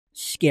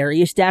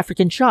scariest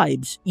African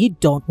tribes you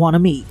don't want to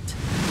meet.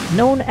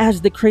 Known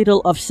as the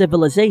cradle of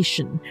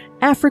civilization,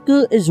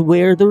 Africa is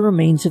where the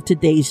remains of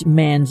today's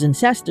man's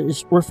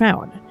ancestors were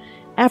found.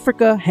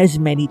 Africa has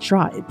many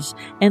tribes,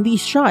 and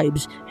these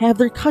tribes have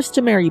their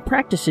customary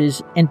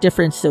practices and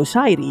different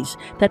societies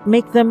that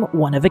make them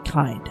one of a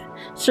kind.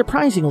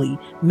 Surprisingly,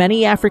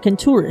 many African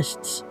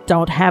tourists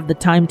don't have the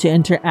time to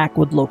interact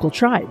with local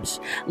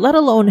tribes, let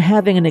alone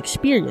having an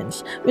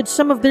experience with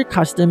some of their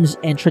customs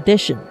and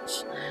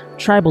traditions.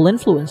 Tribal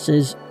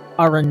influences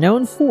are a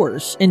known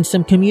force in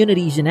some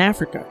communities in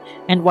Africa,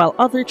 and while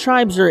other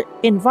tribes are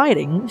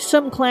inviting,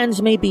 some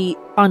clans may be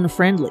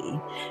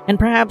unfriendly, and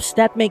perhaps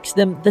that makes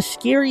them the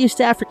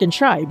scariest African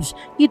tribes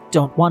you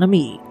don't want to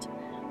meet.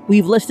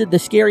 We've listed the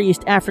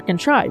scariest African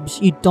tribes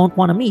you don't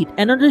want to meet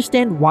and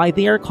understand why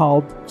they are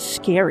called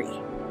scary.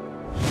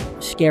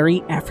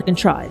 Scary African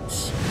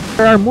tribes.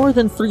 There are more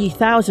than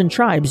 3,000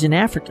 tribes in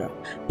Africa,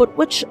 but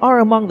which are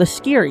among the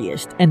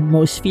scariest and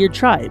most feared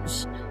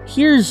tribes?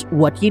 Here's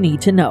what you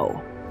need to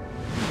know.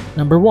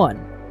 Number 1.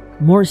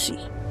 Mursi.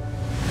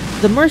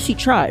 The Mursi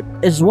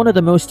tribe is one of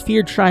the most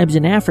feared tribes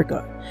in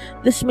Africa.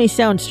 This may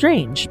sound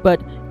strange,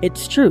 but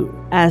it's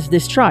true, as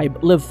this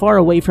tribe live far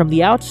away from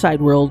the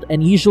outside world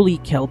and usually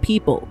kill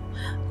people.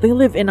 They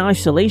live in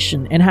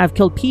isolation and have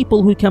killed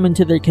people who come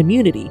into their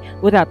community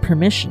without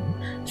permission.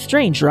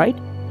 Strange, right?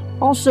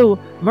 Also,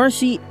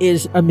 Mursi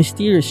is a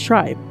mysterious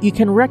tribe you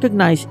can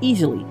recognize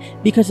easily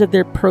because of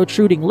their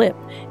protruding lip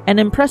and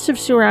impressive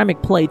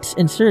ceramic plates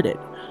inserted.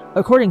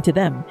 According to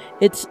them,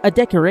 it's a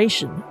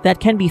decoration that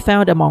can be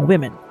found among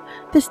women.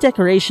 This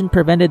decoration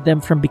prevented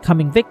them from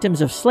becoming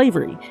victims of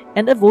slavery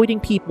and avoiding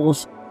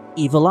people's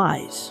evil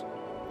eyes.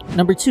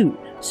 Number 2.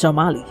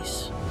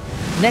 Somalis.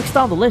 Next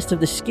on the list of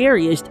the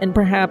scariest and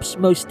perhaps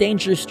most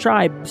dangerous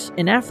tribes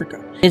in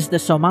Africa is the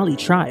Somali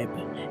tribe.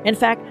 In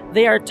fact,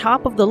 they are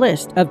top of the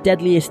list of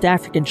deadliest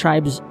African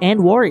tribes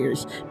and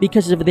warriors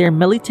because of their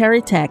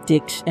military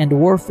tactics and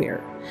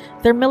warfare.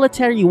 Their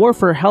military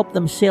warfare helped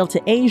them sail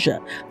to Asia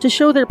to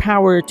show their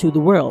power to the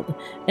world.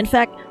 In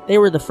fact, they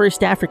were the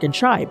first African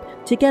tribe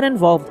to get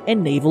involved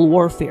in naval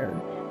warfare.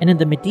 And in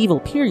the medieval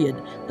period,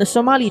 the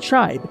Somali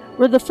tribe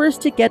were the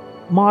first to get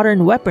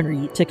modern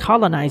weaponry to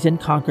colonize and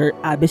conquer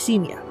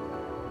Abyssinia.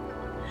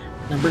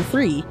 Number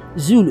 3.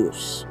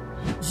 Zulus.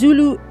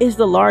 Zulu is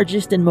the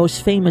largest and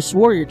most famous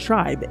warrior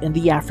tribe in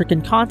the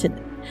African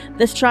continent.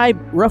 This tribe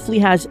roughly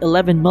has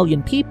 11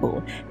 million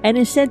people and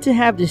is said to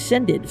have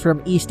descended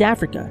from East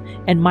Africa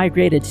and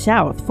migrated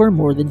south for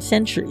more than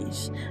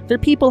centuries. Their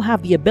people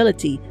have the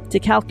ability to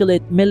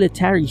calculate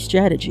military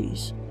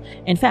strategies.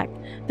 In fact,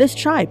 this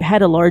tribe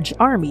had a large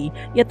army,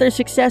 yet their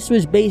success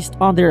was based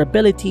on their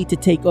ability to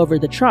take over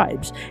the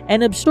tribes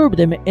and absorb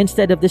them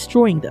instead of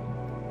destroying them.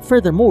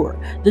 Furthermore,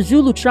 the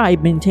Zulu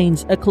tribe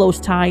maintains a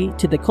close tie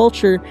to the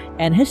culture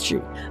and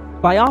history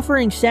by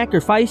offering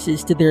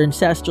sacrifices to their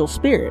ancestral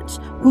spirits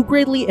who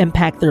greatly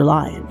impact their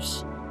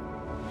lives.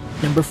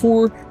 Number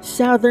 4.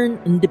 Southern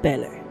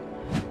Ndebele.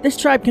 This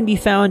tribe can be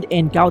found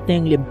in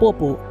Gauteng,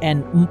 Limpopo,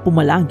 and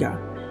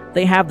Mpumalanga.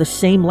 They have the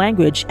same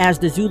language as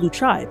the Zulu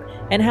tribe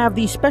and have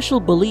these special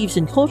beliefs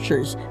and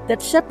cultures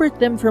that separate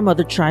them from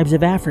other tribes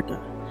of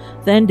Africa.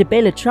 The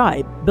Ndebele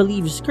tribe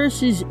believes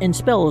curses and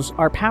spells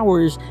are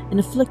powers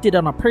inflicted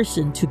on a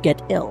person to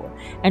get ill,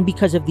 and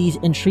because of these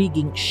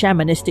intriguing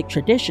shamanistic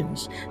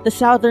traditions, the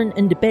Southern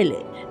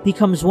Ndebele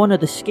becomes one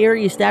of the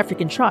scariest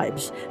African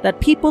tribes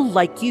that people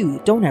like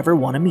you don't ever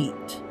want to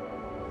meet.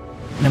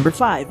 Number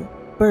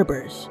 5.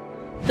 Berbers.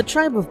 The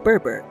tribe of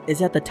Berber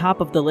is at the top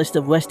of the list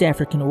of West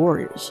African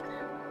warriors.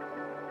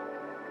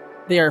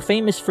 They are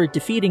famous for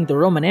defeating the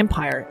Roman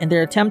Empire in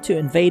their attempt to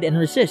invade and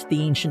resist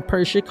the ancient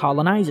Persia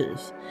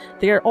colonizers.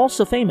 They are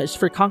also famous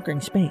for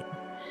conquering Spain.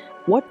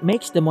 What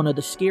makes them one of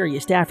the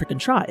scariest African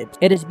tribes?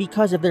 It is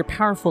because of their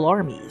powerful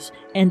armies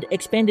and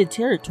expanded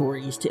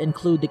territories to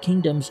include the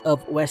kingdoms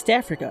of West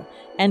Africa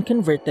and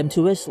convert them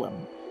to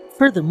Islam.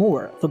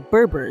 Furthermore, the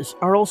Berbers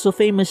are also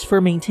famous for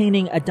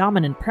maintaining a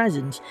dominant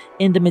presence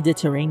in the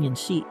Mediterranean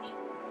Sea.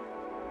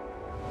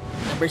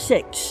 Number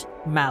 6.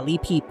 Mali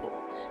people.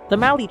 The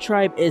Mali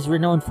tribe is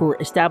renowned for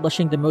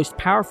establishing the most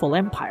powerful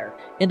empire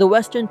in the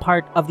western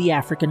part of the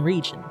African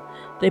region.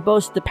 They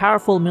boast the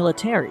powerful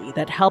military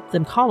that helped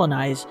them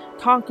colonize,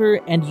 conquer,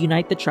 and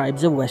unite the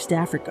tribes of West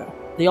Africa.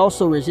 They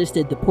also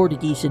resisted the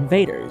Portuguese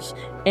invaders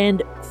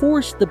and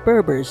forced the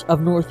Berbers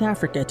of North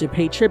Africa to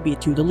pay tribute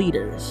to the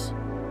leaders.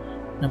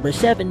 Number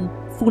 7.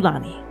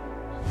 Fulami.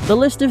 The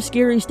list of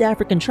scariest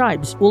African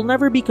tribes will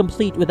never be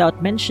complete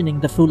without mentioning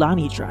the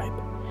Fulani tribe.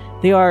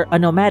 They are a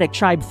nomadic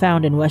tribe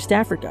found in West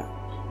Africa.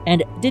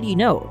 And did you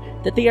know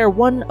that they are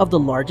one of the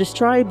largest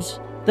tribes?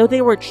 Though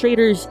they were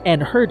traders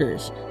and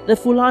herders, the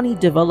Fulani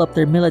developed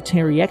their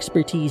military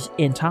expertise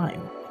in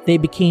time. They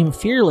became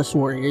fearless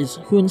warriors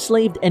who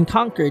enslaved and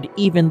conquered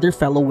even their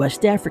fellow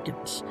West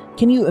Africans.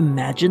 Can you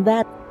imagine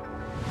that?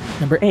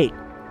 Number 8.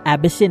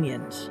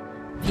 Abyssinians.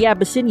 The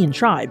Abyssinian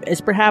tribe is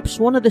perhaps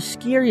one of the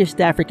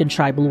scariest African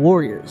tribal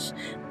warriors.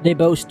 They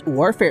boast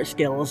warfare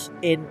skills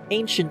in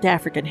ancient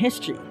African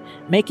history,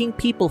 making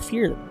people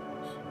fear them.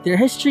 Their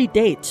history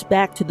dates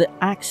back to the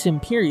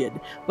Aksum period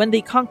when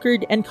they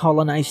conquered and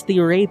colonized the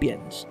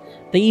Arabians.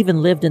 They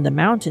even lived in the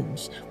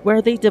mountains,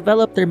 where they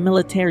developed their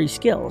military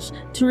skills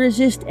to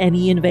resist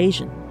any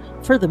invasion.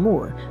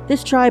 Furthermore,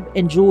 this tribe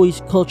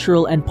enjoys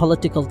cultural and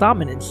political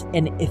dominance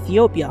in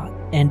Ethiopia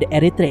and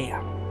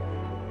Eritrea.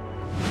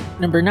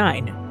 Number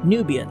 9.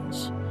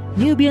 Nubians.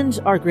 Nubians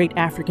are great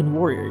African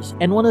warriors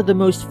and one of the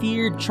most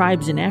feared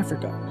tribes in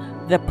Africa.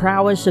 The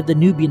prowess of the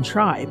Nubian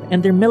tribe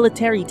and their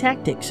military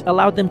tactics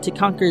allowed them to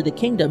conquer the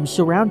kingdoms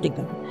surrounding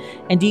them.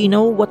 And do you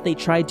know what they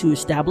tried to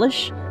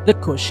establish? The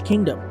Kush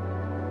Kingdom,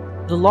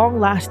 the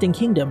long-lasting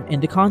kingdom in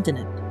the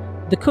continent.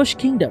 The Kush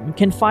Kingdom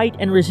can fight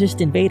and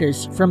resist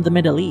invaders from the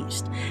Middle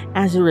East.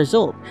 As a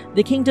result,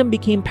 the kingdom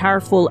became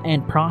powerful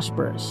and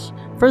prosperous.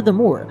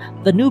 Furthermore,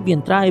 the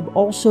Nubian tribe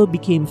also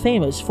became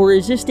famous for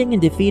resisting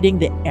and defeating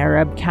the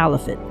Arab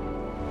Caliphate.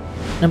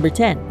 Number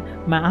 10.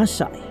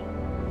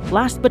 Maasai.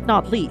 Last but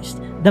not least,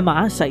 the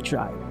Maasai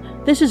tribe.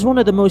 This is one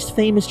of the most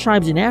famous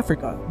tribes in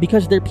Africa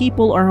because their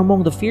people are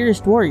among the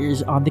fiercest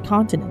warriors on the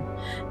continent.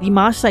 The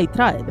Maasai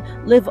tribe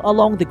live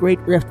along the Great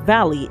Rift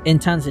Valley in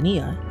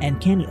Tanzania and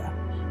Kenya.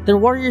 Their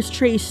warriors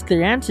trace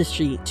their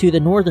ancestry to the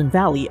northern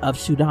valley of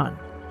Sudan.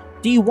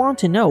 Do you want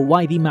to know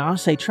why the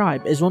Maasai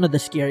tribe is one of the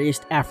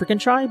scariest African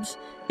tribes?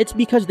 It's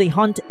because they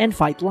hunt and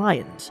fight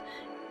lions.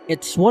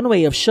 It's one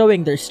way of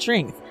showing their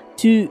strength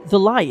to the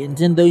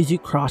lions and those who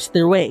cross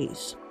their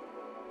ways.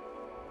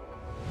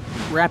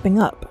 Wrapping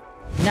up,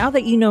 now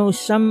that you know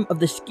some of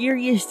the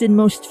scariest and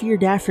most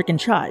feared African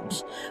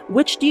tribes,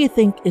 which do you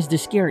think is the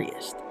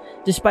scariest?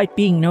 Despite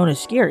being known as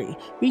scary,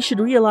 we should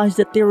realize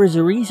that there is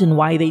a reason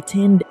why they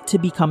tend to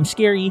become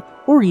scary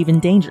or even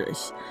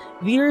dangerous.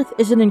 The Earth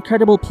is an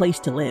incredible place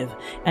to live,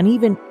 and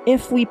even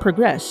if we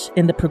progress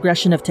in the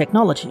progression of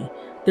technology,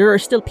 there are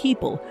still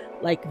people,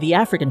 like the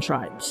African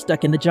tribes,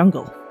 stuck in the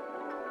jungle.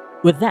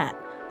 With that,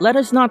 let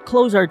us not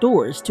close our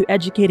doors to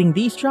educating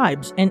these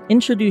tribes and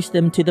introduce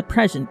them to the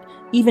present,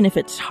 even if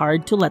it's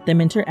hard to let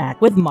them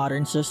interact with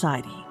modern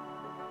society.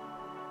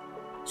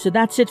 So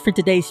that's it for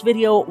today's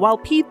video. While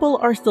people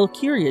are still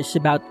curious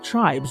about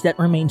tribes that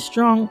remain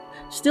strong,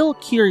 still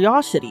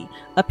curiosity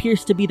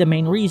appears to be the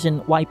main reason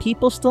why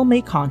people still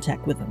make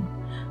contact with them.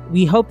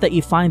 We hope that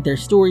you find their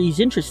stories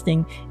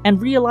interesting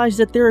and realize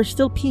that there are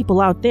still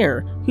people out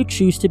there who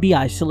choose to be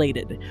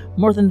isolated.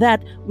 More than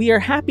that, we are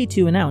happy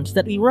to announce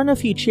that we run a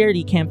few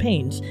charity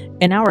campaigns,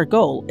 and our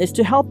goal is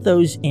to help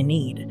those in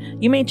need.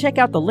 You may check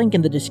out the link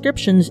in the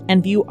descriptions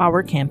and view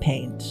our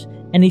campaigns.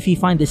 And if you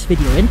find this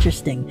video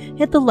interesting,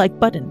 hit the like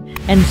button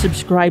and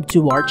subscribe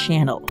to our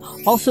channel.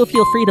 Also,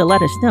 feel free to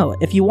let us know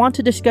if you want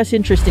to discuss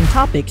interesting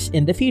topics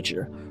in the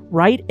future.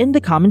 Write in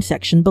the comment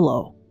section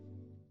below.